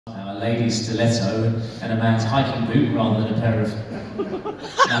lady's stiletto and a man's hiking boot rather than a pair of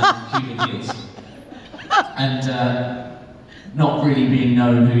Cuban heels. And not really being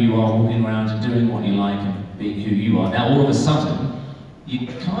known who you are, walking around and doing what you like and being who you are. Now all of a sudden,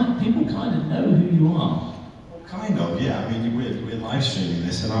 people kind of know who you are. Kind of, yeah. I mean, we're live streaming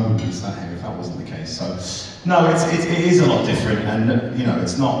this, and I wouldn't be sat here if that wasn't the case. So, no, it is a lot different, and you know,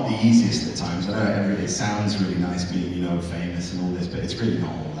 it's not the easiest at times. I know it sounds really nice being, you know, famous and all this, but it's really not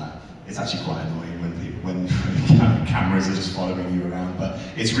all that. It's actually quite annoying when cameras are just following you around. But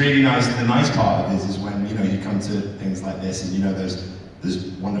it's really nice. And the nice part of it is when, you know, you come to things like this, and you know, there's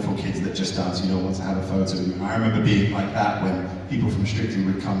wonderful kids that just dance, you know, want to have a photo with you. And I remember being like that when people from Strictly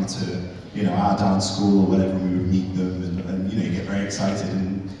would come to, you know, our dance school or whatever, and we would meet them, and you know, you get very excited.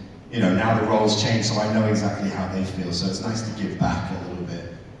 And you know, now the roles change, so I know exactly how they feel. So it's nice to give back a little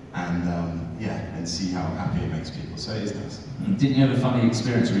bit, and yeah, and see how happy it makes people. So it is nice. Didn't you have a funny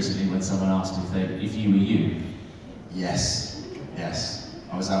experience recently when someone asked if you were you? Yes, yes.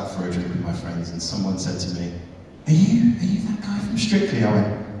 I was out for a drink with my friends, and someone said to me, Are you that guy from Strictly? I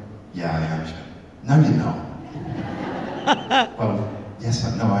went, yeah, I am. She went, no, you're not. Well, yes,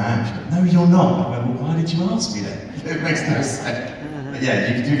 no, I am. She went, no, you're not. I went, well, why did you ask me then? It makes no sense. But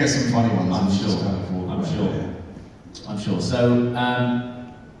yeah, you do get some funny ones. I'm sure. I'm sure. Yeah. I'm sure. So,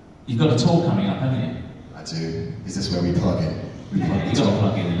 you've got a tour coming up, haven't you? I do. Is this where we plug it? You've got to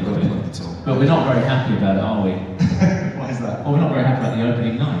plug in a little bit. But we're not very happy about it, are we? Why is that? Well, we're not very happy about the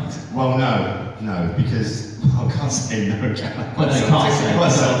opening night. Well, no, because I can't say no, Jack. Well, no, you can't say no.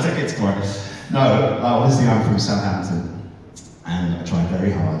 I'll sell tickets for it. No, obviously I'm from Southampton, and I tried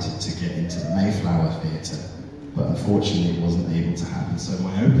very hard to get into the Mayflower Theatre, but unfortunately it wasn't able to happen. So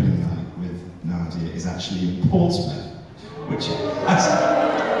my opening night with Nadia is actually in Portsmouth, which that's...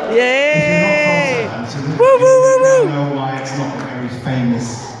 Yay! If you're not from Southampton, you know why it's not a very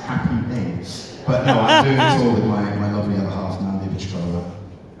famous, happy thing. But no, I'm doing a tour with my lovely other half, Nadia, who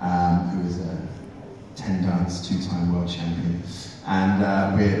is a 10 dance, 2-time world champion.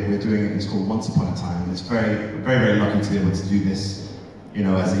 And we're doing it, it's called Once Upon a Time. And it's very, very lucky to be able to do this, you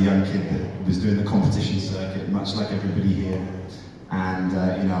know, as a young kid that was doing the competition circuit, much like everybody here. And,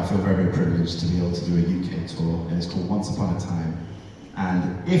 you know, I feel very, very privileged to be able to do a UK tour, and it's called Once Upon a Time.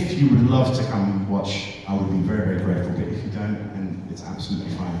 And if you would love to come and watch, I would be very, very grateful, but if you don't, and it's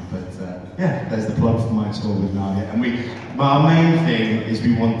absolutely fine. But yeah, there's the plug for my tour with Nadia. And our main thing is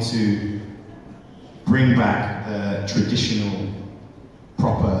we want to bring back the traditional,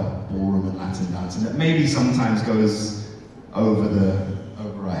 proper ballroom and Latin dancing that maybe sometimes goes over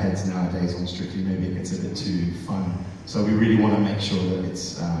our heads nowadays on Strictly. Maybe it gets a bit too fun. So we really want to make sure that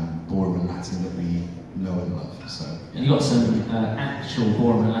it's ballroom and Latin that we know and love. So. And you've got some actual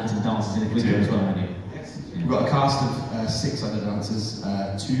ballroom and Latin dancers in the video as well, haven't you? Yes. We've got a cast of 6 other dancers,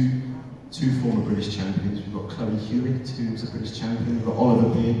 two former British champions. We've got Chloe Hewitt, who's a British champion. We've got Oliver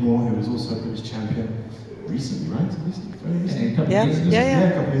Beardmore, who was also a British champion. Recently, right? Very recently. Yeah, a couple of years ago. Yeah.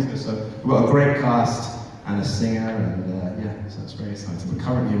 A couple of years ago. So we've got a great cast and a singer, and yeah, so it's very exciting. We're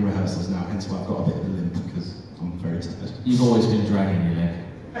currently in rehearsals now, hence why I've got a bit of a limp, because I'm very tired. You've always been dragging your leg.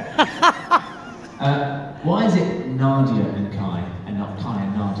 Why is it Nadia and Kai, and not Kai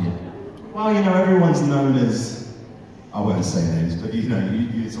and Nadia? Well, you know, everyone's known as, I won't say names, but you know,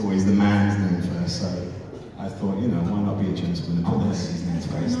 it's always the man's name first, so I thought, you know, why not be a gentleman and put the lady's name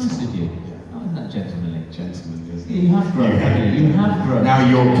Very first? nice of you. Yeah. Oh, isn't that gentlemanly? Gentleman, isn't it? You have grown, haven't you? You have grown. Now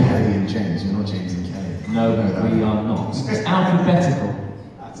you're Kelly and James, you're not James and Kelly. No, we are not. It's alphabetical.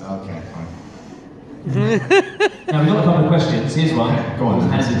 That's okay, fine. Now, we've got a couple of questions. Here's one. Okay, go on.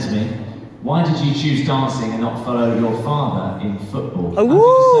 Handed to me. Why did you choose dancing and not follow your father in football? Oh, I'm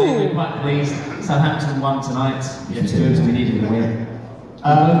just saying, we're quite pleased. Southampton won tonight. It's good. We needed a win. We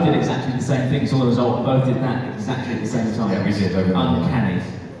both did exactly the same thing. Saw the result. We both did that exactly at the same time. Yeah, we did. Uncanny.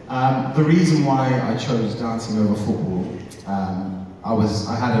 The reason why I chose dancing over football,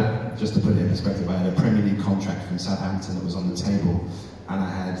 I had just to put it in perspective, I had a Premier League contract from Southampton that was on the table, and I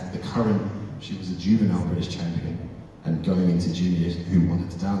had the current, she was a juvenile British champion, and going into juniors who wanted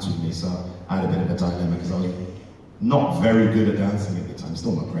to dance with me, so I had a bit of a dilemma because I was not very good at dancing at the time,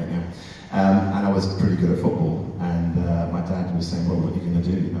 still not great now, and I was pretty good at football, and my dad was saying, well, what are you going to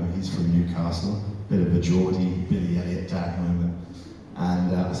do? You know, he's from Newcastle, bit of a Geordie, Billy Elliot dad moment,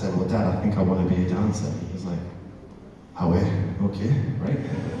 and I said, well, Dad, I think I want to be a dancer. He was like, oh yeah, okay, right.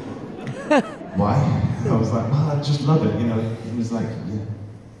 Why? I was like, well, I just love it, you know. He was like,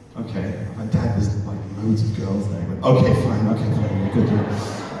 yeah, okay. My dad was like loads of girls there. Went, okay, fine, you're good.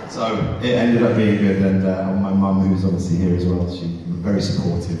 Yeah. So it ended up being good, and my mum, who's obviously here as well, she was very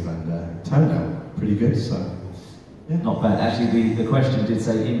supportive, and turned out pretty good. So Yeah. Not bad. Actually, the question did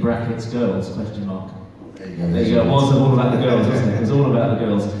say in brackets girls, question mark. There you go. There you go. It was all about the girls, wasn't it? It was all about the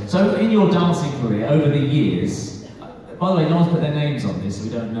girls. So in your dancing career, over the years, by the way, no one's put their names on this, so we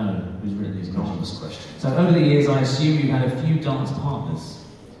don't know who's written these Anonymous question. So over the years, I assume you had a few dance partners.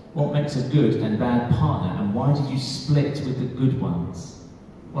 What makes a good and bad partner, and why did you split with the good ones?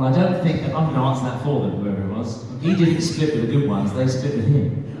 Well, I don't think, I'm going to answer that for them, whoever it was. He didn't split with the good ones, they split with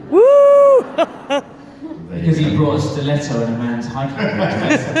him. Woo! Because he brought a stiletto and a man's hiking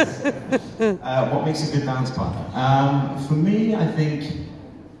dress. What makes a good dance partner? For me, I think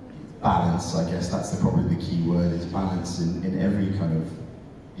balance. I guess that's probably the key word, is balance in every kind of,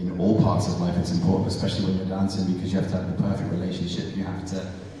 in all parts of life. It's important, especially when you're dancing, because you have to have the perfect relationship, you have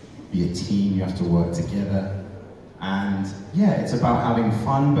to be a team, you have to work together. And yeah, it's about having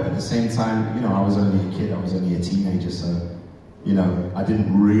fun, but at the same time, you know, I was only a kid, I was only a teenager, so, you know, I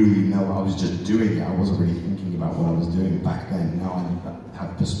didn't really know, I was just doing it. I wasn't really thinking about what I was doing back then. Now I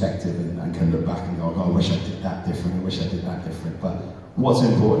have perspective and can look back and go, oh, I wish I did that different, I wish I did that different. But what's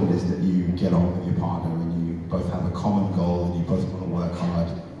important is that you get on with your partner and you both have a common goal and you both want to work hard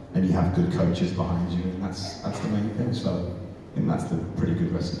and you have good coaches behind you, and that's the main thing. So I think that's the pretty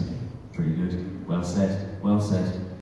good recipe. Pretty good. Well said. Well said.